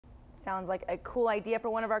Sounds like a cool idea for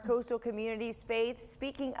one of our coastal communities, Faith.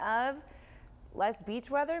 Speaking of less beach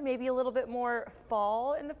weather, maybe a little bit more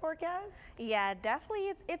fall in the forecast? Yeah,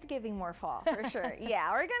 definitely it's giving more fall for sure. Yeah,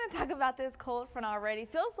 we're going to talk about this cold front already.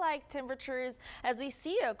 Feels like temperatures as we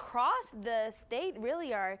see across the state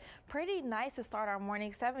really are pretty nice to start our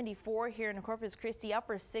morning. 74 here in Corpus Christi,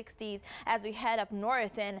 upper 60s as we head up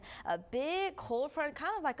north, and a big cold front,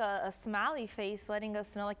 kind of like a smiley face letting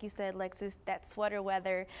us know, like you said, Lexus, that sweater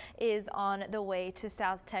weather is on the way to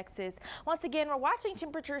South Texas. Once again, we're watching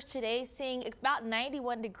temperatures today, seeing about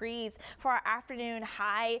 91 degrees for our afternoon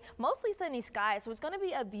high, mostly sunny skies. So it's going to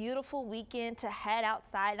be a beautiful weekend to head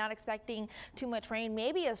outside. Not expecting too much rain,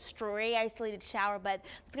 maybe a stray isolated shower, but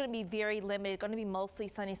it's going to be very limited. Going to be mostly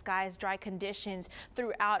sunny skies, dry conditions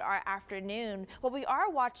throughout our afternoon. What we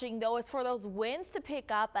are watching though is for those winds to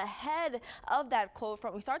pick up ahead of that cold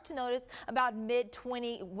front. We start to notice about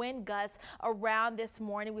mid-20 wind gusts around this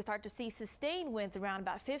morning. We start to see sustained winds around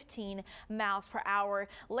about 15 miles per hour.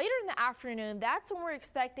 Later in the afternoon, that's when we're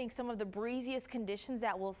expecting some of the breeziest conditions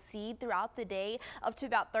that we'll see throughout the day, up to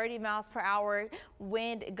about 30 miles per hour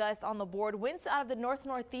wind gusts on the board. Winds out of the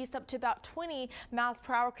northeast up to about 20 miles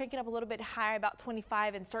per hour, cranking up a little bit higher, about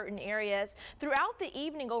 25 in certain areas. Throughout the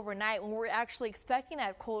evening overnight, when we're actually expecting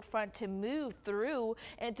that cold front to move through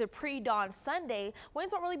into pre-dawn Sunday,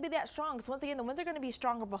 winds won't really be that strong. So once again, the winds are going to be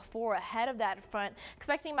stronger before ahead of that front,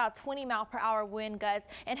 expecting about 20 mile per hour wind gusts.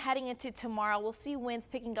 And heading into tomorrow, we'll see winds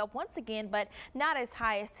picking up once again, but not as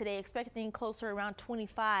high as today, expecting closer around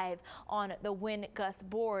 25 on the wind gust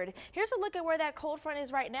board. Here's a look at where that cold front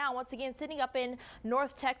is right now. Once again, sitting up in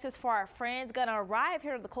North Texas for our friends. Gonna arrive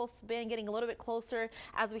here to the coastal bend, getting a little bit closer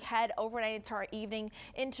as we head overnight into our evening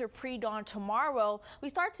into pre-dawn tomorrow. We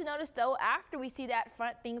start to notice though, after we see that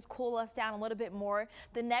front, things cool us down a little bit more.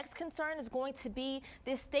 The next concern is going to be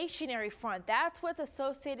this stationary front. That's what's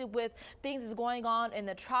associated with things is going on in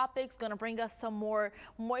the tropics, going to bring us some more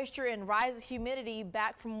moisture and rise humidity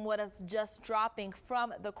back from what is just dropping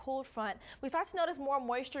from the cold front. We start to notice more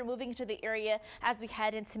moisture moving into the area as we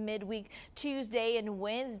head into midweek Tuesday and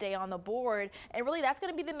Wednesday on the board. And really that's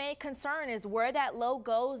going to be the main concern, is where that low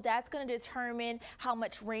goes. That's going to determine how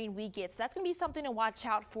much rain we get. So that's going to be something to watch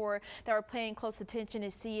out for, that we're paying close attention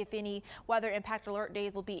to see if any weather impact alert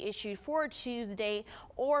days will be issued for Tuesday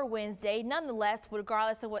or Wednesday. Nonetheless,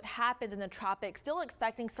 regardless of what happens in the tropics, still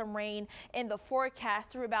expecting some rain in the forecast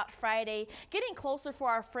through about Friday, getting closer for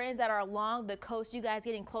our friends that are along the coast. You guys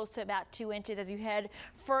getting close to about 2 inches as you head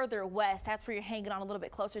further west. That's where you're hanging on a little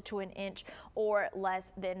bit closer to an inch or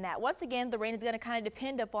less than that. Once again, the rain is going to kind of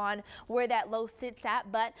depend upon where that low sits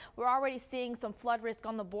at, but we're already seeing some flood risk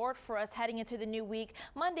on the board for us heading into the new week.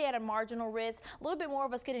 Monday at a marginal risk, a little bit more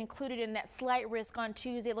of us getting included in that slight risk on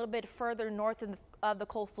Tuesday, a little bit further north of the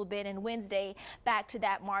coastal bend, and Wednesday back to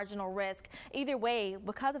that marginal risk. Either way,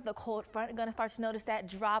 because of the cold front, you're going to start to notice that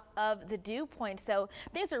drop of the dew point. So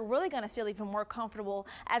things are really going to feel even more comfortable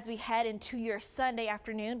as we head into your Sunday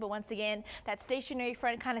afternoon. But once again, that stationary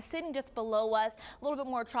front kind of sitting just below us, a little bit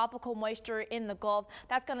more tropical moisture in the Gulf.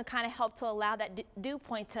 That's going to kind of help to allow that dew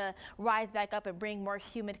point to rise back up and bring more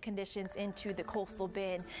humid conditions into the coastal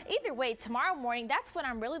bend. Either way, tomorrow morning, that's when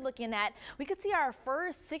I'm really looking at. We could see our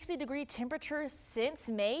first 60-degree temperatures since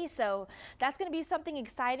May, so that's going to be something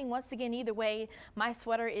exciting. Once again, either way, my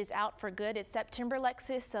sweater is out for good. It's September,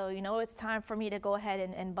 Lexus, so you know it's time for me to go ahead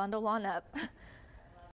and bundle on up.